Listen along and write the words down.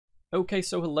Okay,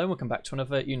 so hello and welcome back to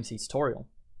another Unity tutorial.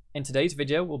 In today's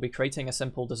video, we'll be creating a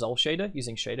simple dissolve shader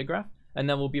using shader graph, and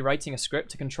then we'll be writing a script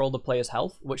to control the player's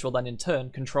health, which will then in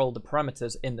turn control the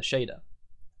parameters in the shader.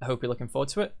 I hope you're looking forward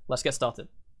to it. Let's get started.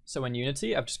 So in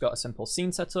Unity, I've just got a simple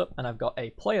scene setup, and I've got a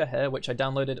player here, which I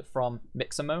downloaded from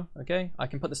Mixamo, okay? I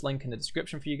can put this link in the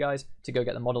description for you guys to go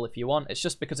get the model if you want. It's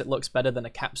just because it looks better than a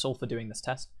capsule for doing this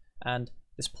test. And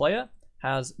this player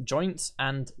has joints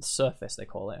and surface, they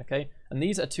call it, okay? And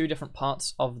these are two different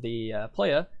parts of the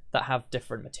player that have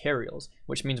different materials,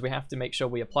 which means we have to make sure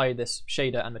we apply this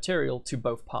shader and material to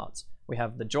both parts. We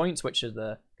have the joints, which is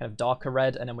the kind of darker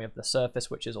red, and then we have the surface,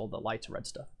 which is all the lighter red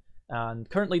stuff. And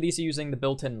currently these are using the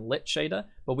built-in lit shader,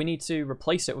 but we need to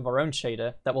replace it with our own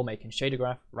shader that we'll make in shader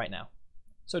graph right now.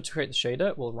 So to create the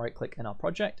shader, we'll right click in our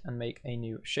project and make a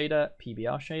new shader,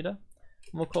 PBR shader.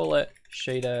 And we'll call it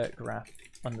shader graph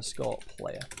underscore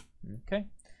player. Okay,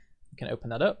 we can open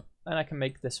that up and I can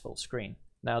make this full screen.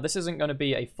 Now this isn't going to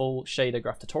be a full shader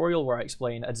graph tutorial where I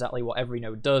explain exactly what every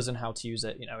node does and how to use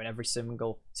it, you know, in every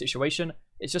single situation.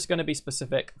 It's just going to be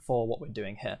specific for what we're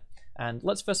doing here. And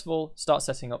let's first of all start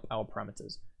setting up our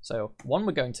parameters. So one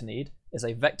we're going to need is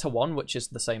a vector1, which is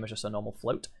the same as just a normal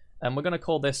float, and we're going to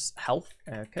call this health.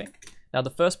 Okay, now the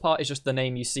first part is just the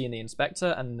name you see in the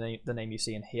inspector and the name you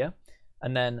see in here.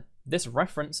 And then this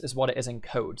reference is what it is in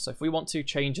code. So if we want to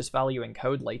change this value in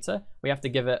code later, we have to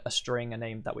give it a string, a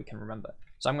name that we can remember.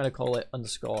 So I'm going to call it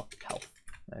underscore health.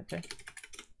 Okay.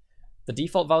 The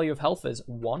default value of health is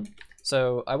 1.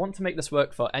 So I want to make this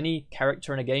work for any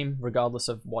character in a game, regardless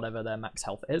of whatever their max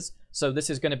health is. So this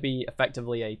is going to be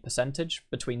effectively a percentage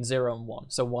between 0 and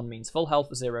 1. So 1 means full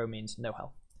health, 0 means no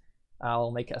health. I'll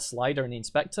make it a slider in the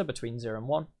inspector between 0 and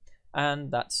 1.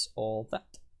 And that's all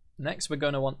that. Next, we're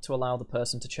going to want to allow the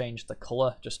person to change the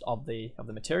color just of the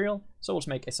material. So we'll just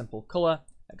make a simple color,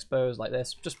 expose like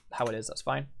this, just how it is, that's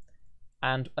fine.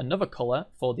 And another color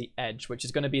for the edge, which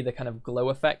is going to be the kind of glow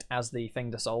effect as the thing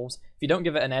dissolves. If you don't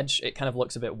give it an edge, it kind of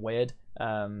looks a bit weird.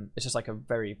 It's just like a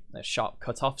very sharp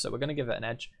cutoff. So we're going to give it an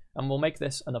edge, and we'll make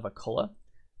this another color.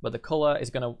 But the color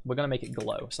is we're going to make it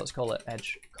glow. So let's call it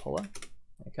edge color.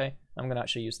 Okay, I'm going to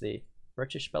actually use the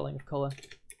British spelling of color,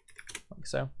 like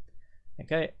so.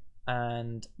 Okay.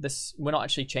 And this, we're not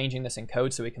actually changing this in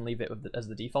code, so we can leave it with as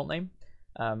the default name.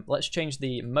 Let's change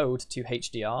the mode to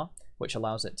HDR, which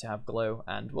allows it to have glow,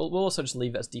 and we'll also just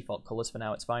leave it as default colors for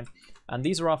now, it's fine. And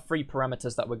these are our 3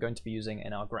 parameters that we're going to be using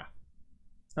in our graph.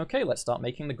 Okay, let's start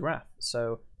making the graph.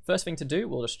 So first thing to do,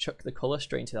 we'll just chuck the color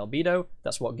straight into the albedo.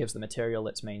 That's what gives the material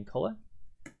its main color.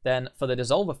 Then for the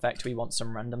dissolve effect, we want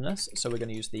some randomness, so we're going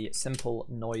to use the simple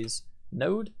noise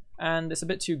node. And it's a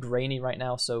bit too grainy right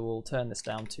now, so we'll turn this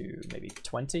down to maybe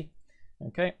 20.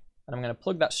 Okay, and I'm going to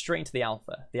plug that straight into the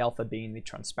alpha being the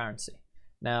transparency.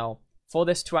 Now, for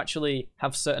this to actually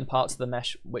have certain parts of the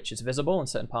mesh which is visible and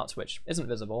certain parts which isn't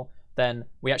visible, then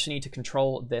we actually need to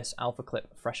control this alpha clip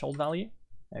threshold value.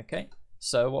 Okay,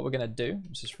 so what we're going to do,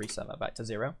 let's just reset that back to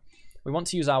 0. We want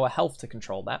to use our health to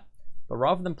control that, but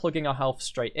rather than plugging our health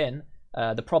straight in,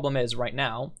 the problem is right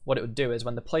now, what it would do is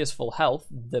when the player's full health,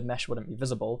 the mesh wouldn't be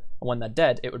visible, and when they're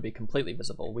dead, it would be completely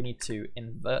visible. We need to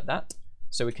invert that,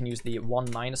 so we can use the 1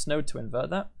 minus node to invert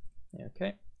that.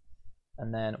 Okay,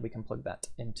 and then we can plug that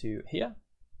into here.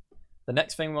 The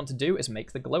next thing we want to do is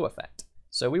make the glow effect.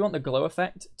 So we want the glow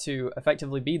effect to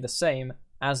effectively be the same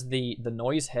as the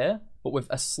noise here, but with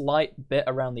a slight bit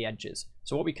around the edges.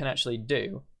 So what we can actually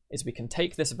do is we can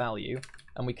take this value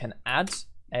and we can add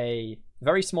a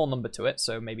very small number to it,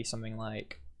 so maybe something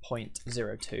like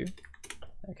 0.02.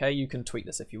 Okay, you can tweak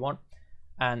this if you want.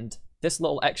 And this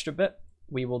little extra bit,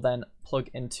 we will then plug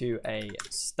into a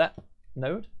step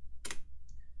node.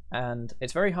 And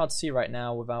it's very hard to see right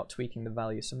now without tweaking the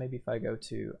value, so maybe if I go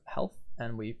to health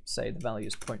and we say the value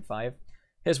is 0.5,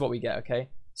 here's what we get, okay?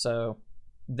 So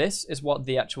this is what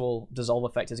the actual dissolve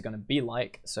effect is going to be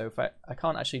like. So if I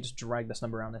can't actually just drag this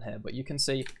number around in here, but you can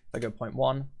see if I go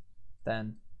 0.1,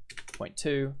 then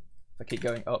 0.2, if I keep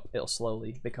going up, it'll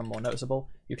slowly become more noticeable.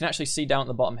 You can actually see down at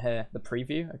the bottom here the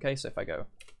preview. Okay, so if I go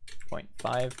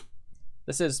 0.5,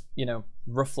 this is, you know,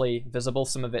 roughly visible.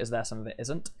 Some of it is there, some of it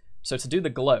isn't. So to do the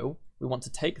glow, we want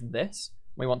to take this,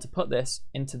 we want to put this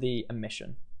into the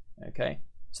emission. Okay,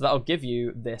 so that'll give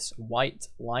you this white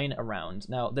line around.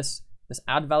 Now this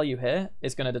add value here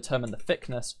is going to determine the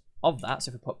thickness of that. So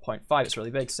if we put 0.5, it's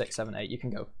really big. 6, 7, 8, you can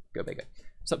go bigger.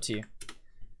 It's up to you.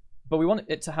 But we want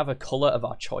it to have a color of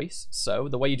our choice. So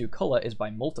the way you do color is by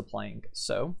multiplying.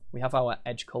 So we have our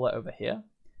edge color over here.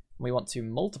 We want to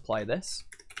multiply this,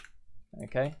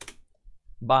 okay,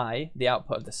 by the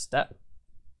output of this step.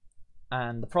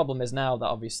 And the problem is now that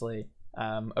obviously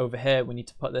Over here, we need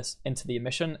to put this into the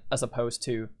emission as opposed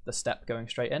to the step going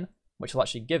straight in, which will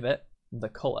actually give it the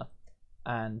color.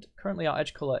 And currently our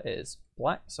edge color is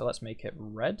black, so let's make it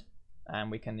red.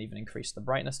 And we can even increase the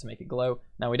brightness to make it glow.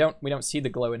 Now we don't see the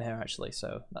glow in here actually,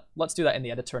 so let's do that in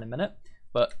the editor in a minute.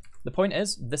 But the point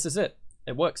is, this is it.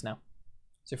 It works now.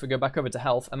 So if we go back over to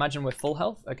health, imagine we're full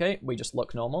health, okay? We just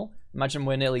look normal. Imagine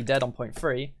we're nearly dead on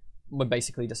 0.3, we're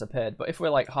basically disappeared. But if we're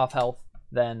like half health,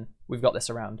 then we've got this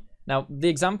around. Now, the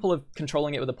example of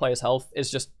controlling it with the player's health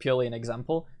is just purely an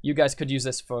example. You guys could use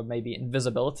this for maybe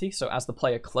invisibility. So as the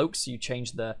player cloaks, you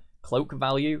change the cloak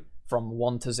value from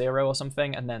 1 to 0 or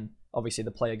something, and then obviously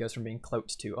the player goes from being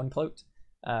cloaked to uncloaked.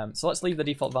 So let's leave the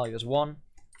default value as 1,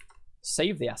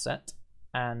 save the asset,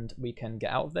 and we can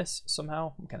get out of this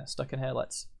somehow. I'm kind of stuck in here.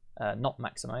 Let's not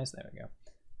maximize. There we go.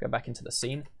 Go back into the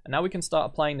scene. And now we can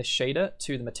start applying the shader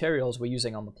to the materials we're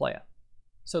using on the player.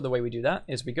 So the way we do that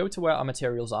is we go to where our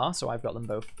materials are. So I've got them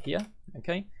both here.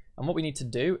 Okay. And what we need to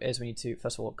do is we need to,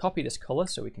 first of all, copy this color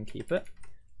so we can keep it.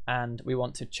 And we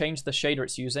want to change the shader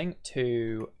it's using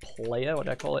to player. What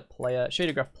do I call it? Player,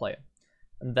 shader graph player.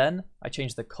 And then I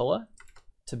change the color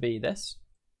to be this.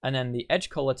 And then the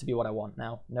edge color to be what I want.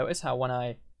 Now, notice how when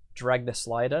I drag the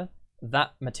slider,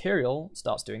 that material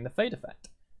starts doing the fade effect.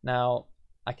 Now,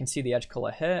 I can see the edge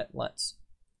color here. Let's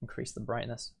increase the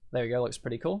brightness. There we go, looks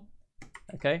pretty cool.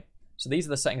 Okay, so these are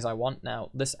the settings I want.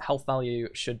 Now, this health value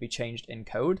should be changed in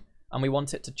code, and we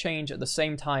want it to change at the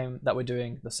same time that we're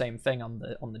doing the same thing on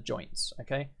the joints,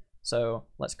 okay? So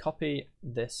let's copy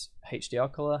this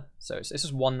HDR color. So it's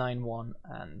just 191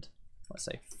 and let's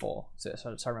say 4. So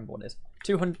I remember what it is.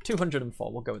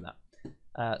 204, we'll go with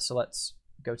that. So let's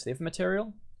go to the other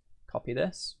material, copy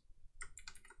this,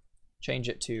 change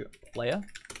it to player.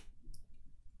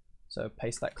 So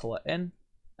paste that color in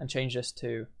and change this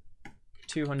to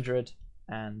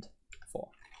 204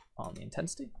 on the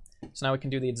intensity. So now we can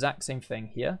do the exact same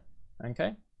thing here,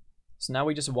 okay? So now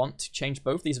we just want to change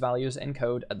both these values in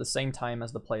code at the same time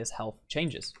as the player's health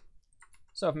changes.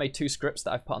 So I've made two scripts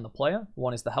that I've put on the player.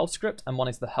 One is the health script and one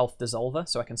is the health dissolver,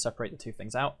 so I can separate the two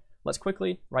things out. Let's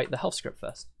quickly write the health script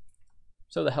first.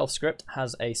 So the health script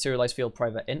has a serialized field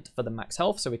private int for the max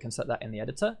health, so we can set that in the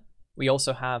editor. We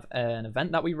also have an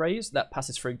event that we raise that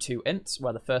passes through two ints,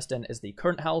 where the first int is the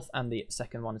current health and the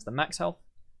second one is the max health.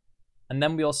 And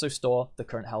then we also store the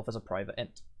current health as a private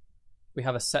int. We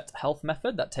have a set health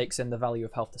method that takes in the value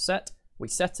of health to set. We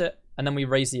set it, and then we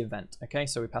raise the event. Okay,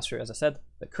 so we pass through, as I said,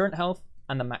 the current health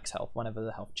and the max health whenever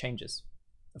the health changes.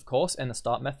 Of course, in the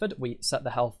start method, we set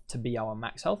the health to be our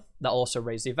max health. That'll also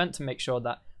raise the event to make sure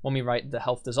that when we write the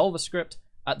health dissolver script,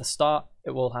 at the start,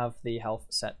 it will have the health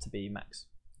set to be max.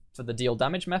 For the deal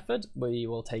damage method, we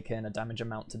will take in a damage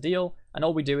amount to deal, and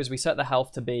all we do is we set the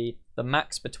health to be the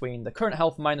max between the current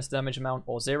health minus the damage amount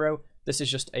or 0. This is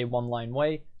just a one-line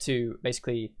way to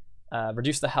basically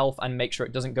reduce the health and make sure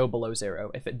it doesn't go below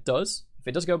 0. If it does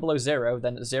go below 0,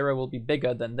 then 0 will be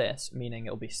bigger than this, meaning it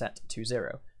will be set to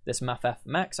 0. This mathf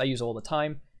max I use all the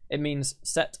time. It means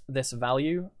set this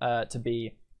value to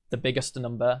be the biggest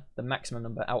number, the maximum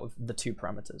number out of the two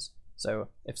parameters. So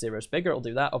if 0 is bigger, it'll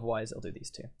do that, otherwise it'll do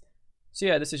these two. So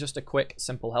yeah, this is just a quick,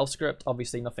 simple health script.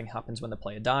 Obviously nothing happens when the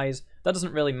player dies. That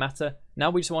doesn't really matter. Now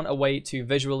we just want a way to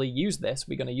visually use this.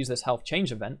 We're going to use this health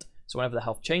change event. So whenever the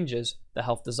health changes, the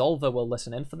health dissolver will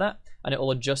listen in for that, and it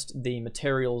will adjust the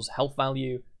material's health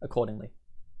value accordingly.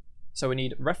 So we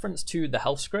need reference to the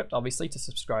health script, obviously, to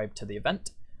subscribe to the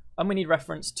event. And we need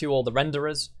reference to all the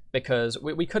renderers, because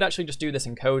we could actually just do this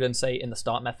in code and say in the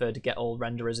start method, get all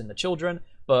renderers in the children,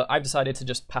 but I've decided to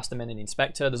just pass them in the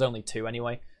inspector. There's only two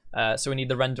anyway. So we need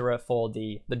the renderer for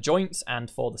the joints and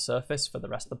for the surface for the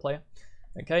rest of the player.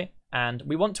 Okay, and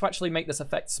we want to actually make this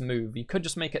effect smooth. You could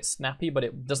just make it snappy, but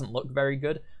it doesn't look very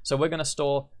good. So we're going to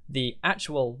store the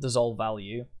actual dissolve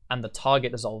value and the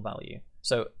target dissolve value.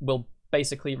 So we'll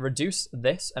basically reduce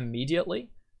this immediately,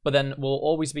 but then we'll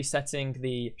always be setting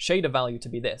the shader value to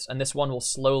be this, and this one will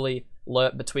slowly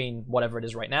lerp between whatever it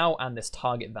is right now and this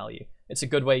target value. It's a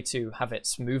good way to have it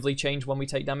smoothly change when we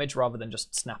take damage rather than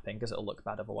just snapping, because it'll look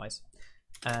bad otherwise.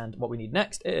 And what we need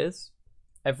next is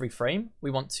every frame we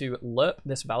want to lerp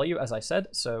this value, as I said.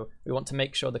 So we want to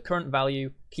make sure the current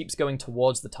value keeps going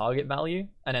towards the target value,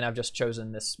 and then I've just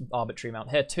chosen this arbitrary amount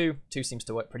here. 2 seems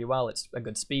to work pretty well. It's a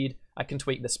good speed. I can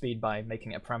tweak the speed by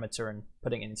making it a parameter and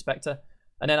putting it in inspector.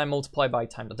 And then I multiply by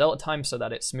time to delta time so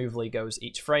that it smoothly goes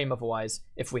each frame. Otherwise,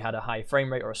 if we had a high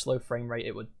frame rate or a slow frame rate,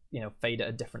 it would, fade at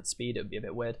a different speed. It would be a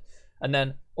bit weird. And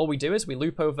then all we do is we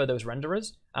loop over those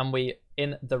renderers, and we,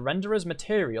 in the renderers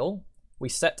material, we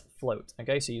set float.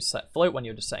 Okay, so you set float when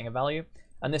you're just setting a value.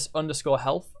 And this underscore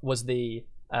health was the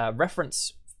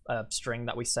reference string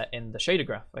that we set in the shader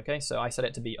graph. Okay, so I set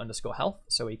it to be _health,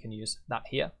 so we can use that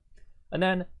here. And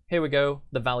then here we go,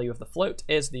 the value of the float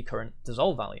is the current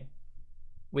dissolve value.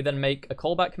 We then make a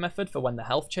callback method for when the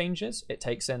health changes. It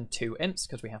takes in 2 ints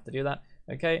because we have to do that.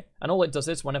 Okay, and all it does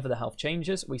is whenever the health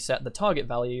changes, we set the target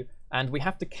value, and we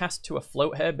have to cast to a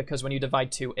float here because when you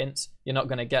divide 2 ints, you're not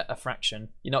going to get a fraction.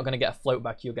 You're not going to get a float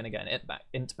back, you're going to get an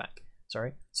int back.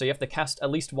 Sorry. So you have to cast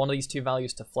at least one of these 2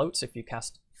 values to floats. If you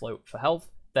cast float for health,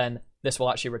 then this will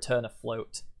actually return a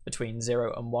float between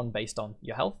 0 and 1 based on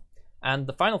your health. And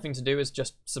the final thing to do is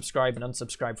just subscribe and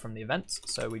unsubscribe from the events.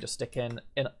 So we just stick in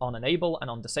on enable and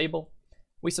on disable.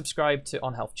 We subscribe to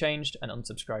on health changed and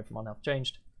unsubscribe from on health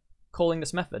changed, calling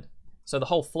this method. So the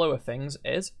whole flow of things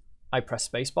is I press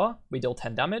spacebar, we deal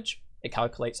 10 damage, it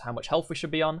calculates how much health we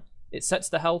should be on, it sets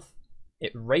the health,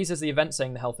 it raises the event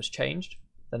saying the health has changed,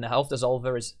 then the health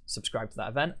dissolver is subscribed to that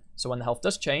event. So when the health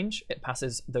does change, it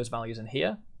passes those values in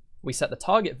here. We set the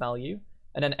target value,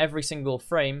 and then every single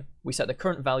frame, we set the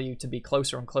current value to be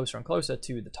closer and closer and closer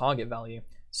to the target value.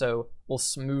 So we'll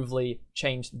smoothly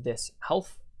change this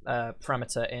health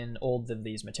parameter in all of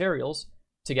these materials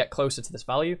to get closer to this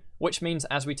value, which means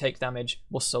as we take damage,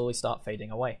 we'll slowly start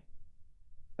fading away.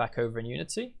 Back over in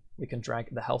Unity, we can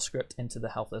drag the health script into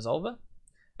the health dissolver.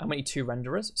 And we need 2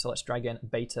 renderers, so let's drag in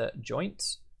beta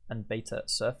joints and beta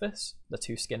surface, the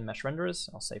 2 skin mesh renderers.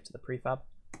 I'll save to the prefab.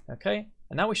 Okay,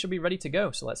 and now we should be ready to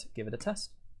go, so let's give it a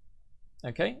test.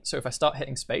 Okay, so if I start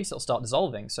hitting space, it'll start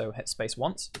dissolving, so hit space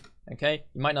once. Okay,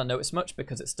 you might not notice much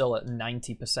because it's still at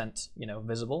 90%,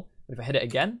 visible. But if I hit it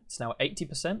again, it's now at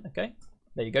 80%, okay?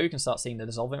 There you go, you can start seeing the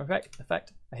dissolving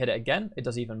effect. I hit it again, it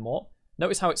does even more.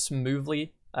 Notice how it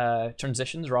smoothly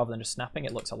transitions rather than just snapping,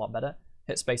 it looks a lot better.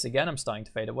 Hit space again, I'm starting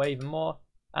to fade away even more,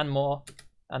 and more,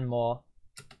 and more,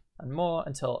 and more,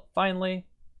 until finally,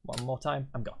 one more time,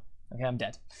 I'm gone. Okay, I'm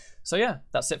dead. So yeah,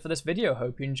 that's it for this video.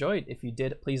 Hope you enjoyed. If you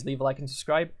did, please leave a like and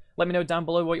subscribe. Let me know down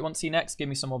below what you want to see next. Give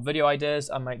me some more video ideas.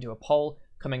 I might do a poll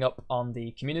coming up on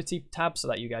the community tab so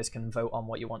that you guys can vote on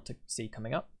what you want to see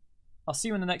coming up. I'll see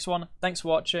you in the next one. Thanks for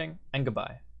watching, and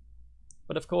goodbye.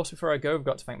 But of course, before I go, I've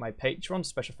got to thank my patrons.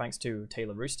 Special thanks to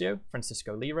Taylor Rustio,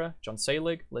 Francisco Lira, John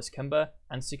Salig, Liz Kimber,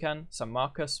 Ansikan, Sam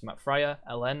Marcus, Matt Fryer,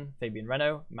 LN, Fabian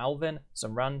Reno, Malvin,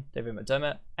 Sumran, David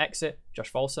McDermott, Exit, Josh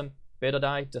Folsom,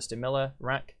 Beardodai, Dustin Miller,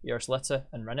 Rack, Yarosleta,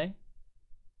 and Rene.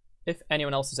 If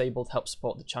anyone else is able to help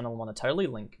support the channel monetarily,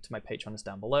 link to my Patreon is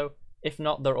down below. If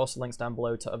not, there are also links down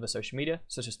below to other social media,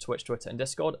 such as Twitch, Twitter, and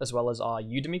Discord, as well as our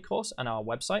Udemy course and our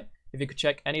website. If you could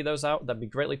check any of those out, that'd be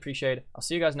greatly appreciated. I'll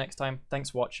see you guys next time. Thanks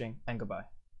for watching, and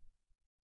goodbye.